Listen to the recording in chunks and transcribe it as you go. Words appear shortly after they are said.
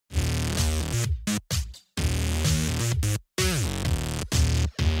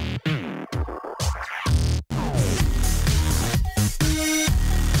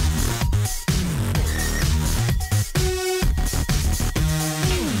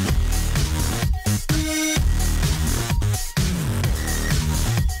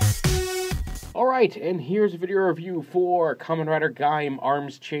Alright, and here's a video review for Kamen Rider Gaim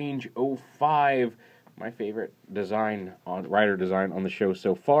Arms Change 05. My favorite rider design on the show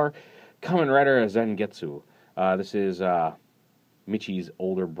so far. Kamen Rider Zangetsu. This is Michi's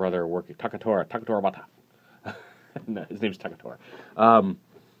older brother working, Takatora Bata. No, his name's Takatora.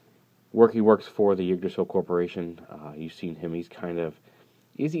 He works for the Yggdrasil Corporation. You've seen him, he's kind of...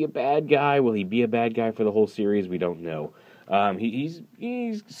 Is he a bad guy? Will he be a bad guy for the whole series? We don't know. He's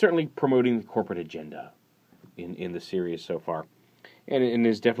certainly promoting the corporate agenda in the series so far. And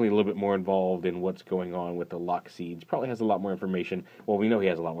is definitely a little bit more involved in what's going on with the lock seeds. Probably has a lot more information. Well, we know he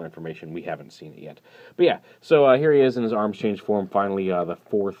has a lot more information. We haven't seen it yet. But yeah, so here he is in his arms change form. Finally, the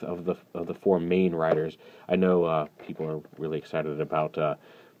fourth of the four main riders. I know people are really excited about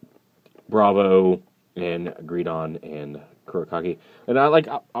Bravo and Gridon and Kurokage. And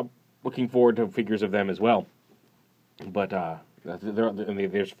I'm looking forward to figures of them as well. But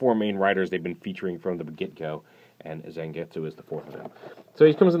there's four main riders they've been featuring from the get-go, and Zangetsu is the fourth of them. So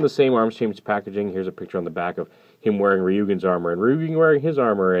he comes in the same arms change packaging. Here's a picture on the back of him wearing Ryugen's armor, and Ryugen wearing his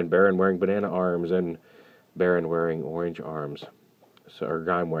armor, and Baron wearing banana arms, and Baron wearing orange arms. Or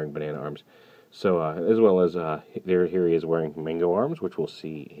Gaim wearing banana arms. So, as well as, here he is wearing mango arms, which we'll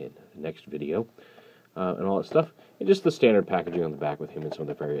see in the next video, and all that stuff. And just the standard packaging on the back with him and some of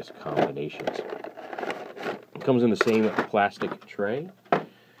the various combinations. It comes in the same plastic tray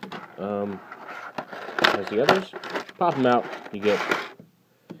as the others. Pop them out, you get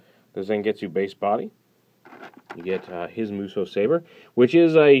the Zangetsu base body. You get his Muso Saber, which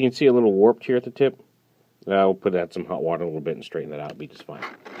is, you can see a little warped here at the tip. We'll put that in some hot water a little bit and straighten that out. It'll be just fine.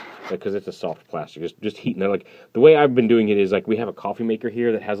 Because it's a soft plastic, just heating it. Like, the way I've been doing it is, like, we have a coffee maker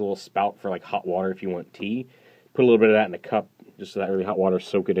here that has a little spout for, like, hot water if you want tea. Put a little bit of that in a cup, just so that really hot water,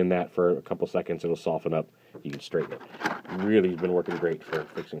 soak it in that for a couple seconds, it'll soften up, you can straighten it. Really has been working great for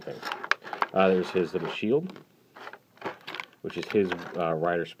fixing things. There's his little shield, which is his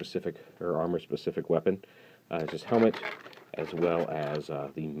rider-specific, or armor-specific weapon. It's his helmet, as well as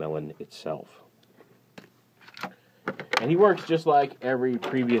the melon itself. And he works just like every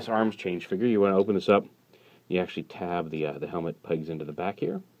previous arms change figure. You want to open this up, you actually tab the helmet pegs into the back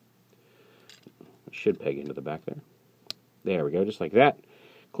here. It should peg into the back there. There we go, just like that.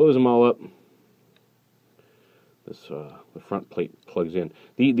 Close them all up. This the front plate plugs in.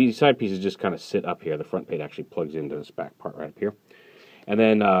 These side pieces just kind of sit up here. The front plate actually plugs into this back part right up here. And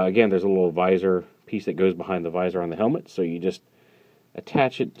then again, there's a little visor piece that goes behind the visor on the helmet. So you just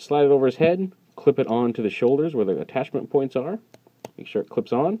attach it, slide it over his head, clip it onto the shoulders where the attachment points are. Make sure it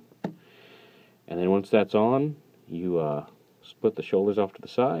clips on. And then once that's on, you split the shoulders off to the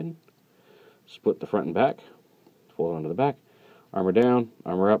side, split the front and back, fold onto the back, armor down,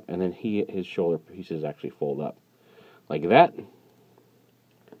 armor up, and then his shoulder pieces actually fold up. Like that.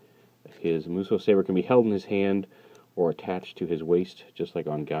 His Muso Saber can be held in his hand or attached to his waist, just like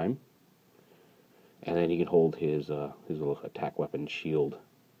on Gaim. And then he can hold his little attack weapon shield.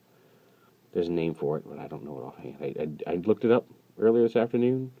 There's a name for it, but I don't know it offhand. I looked it up earlier this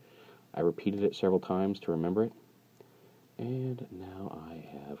afternoon. I repeated it several times to remember it. And now I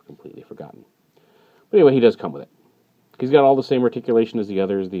have completely forgotten. But anyway, he does come with it. He's got all the same articulation as the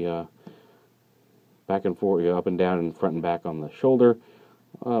others. The back and forth, up and down, and front and back on the shoulder.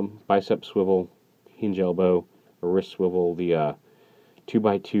 Bicep swivel, hinge elbow, a wrist swivel. The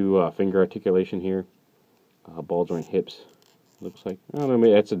 2x2 finger articulation here. Ball joint hips. Looks like, I don't know,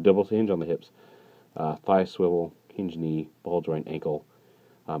 maybe that's a double hinge on the hips. Thigh swivel, hinge knee, ball joint ankle,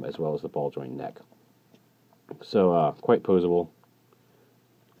 as well as the ball joint neck. So, quite posable.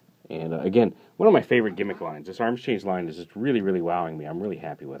 And again, one of my favorite gimmick lines. This arms change line is just really, really wowing me. I'm really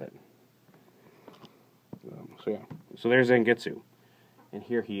happy with it. So yeah, so there's Zangetsu. And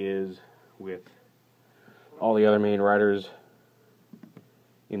here he is with all the other main riders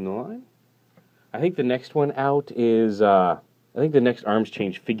in the line. I think the next one out is... I think the next arms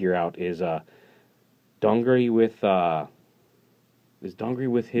change figure out is Dongri with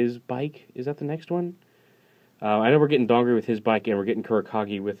his bike. Is that the next one? I know we're getting Dongri with his bike, and we're getting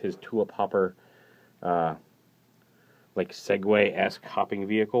Kurokage with his tulip hopper, like Segway-esque hopping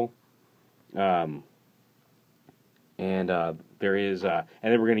vehicle. And there is, and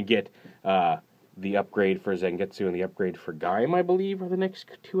then we're going to get the upgrade for Zangetsu and the upgrade for Gaim, I believe, are the next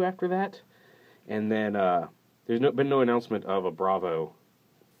two after that. And then there's been no announcement of a Bravo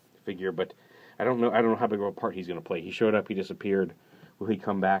figure, but I don't know how big of a part he's going to play. He showed up, he disappeared. Will he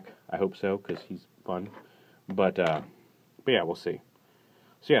come back? I hope so, because he's fun. But yeah, we'll see.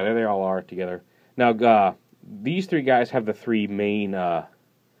 So yeah, there they all are together. Now, these three guys have the three main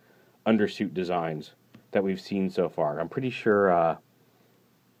undersuit designs that we've seen so far. I'm pretty sure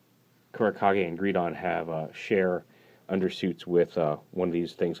Kurakage and Gridon have share undersuits with one of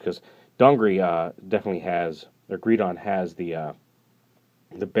these things, because Dongri definitely has, or Gridon has the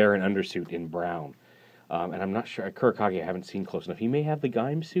Baron undersuit in brown. And I'm not sure, Kurakage I haven't seen close enough. He may have the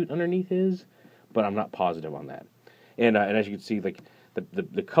Gaim suit underneath his, but I'm not positive on that. And as you can see, like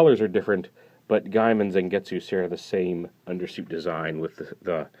the colors are different, but Gaim and Zangetsu share the same undersuit design with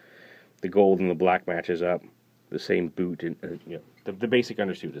the gold and the black matches up, the same boot, and the basic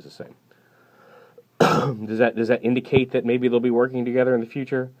undersuit is the same. Does that indicate that maybe they'll be working together in the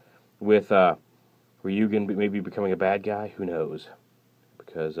future, with Ryugen maybe becoming a bad guy? Who knows?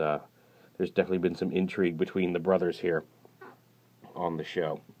 Because there's definitely been some intrigue between the brothers here on the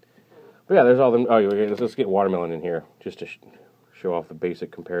show. But yeah, there's all them. Oh, let's get Watermelon in here just to show off the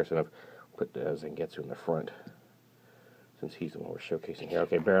basic comparison. I've put Zangetsu in the front, since he's the one we're showcasing here.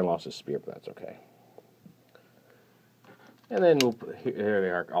 Okay, Baron lost his spear, but that's okay. And then here they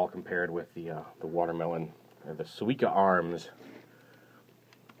are all compared with the Watermelon, or the Suika Arms.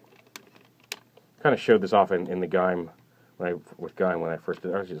 Kind of showed this off in the Gaim, with Gaim when I first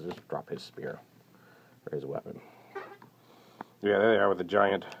did. I was just drop his spear, or his weapon. Yeah, there they are with the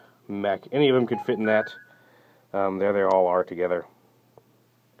giant mech. Any of them could fit in that. There they all are together.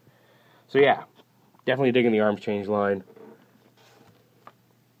 So yeah, definitely digging the arms change line.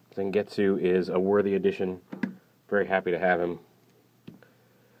 Zangetsu is a worthy addition. Very happy to have him.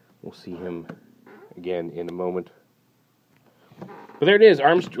 We'll see him again in a moment. But there it is,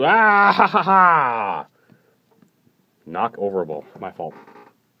 arms. Ah ha ha ha! Knock overable. My fault.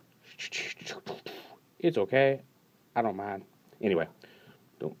 It's okay. I don't mind. Anyway,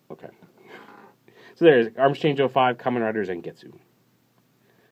 okay. So there's Arms Change 05, Kamen Rider Zangetsu.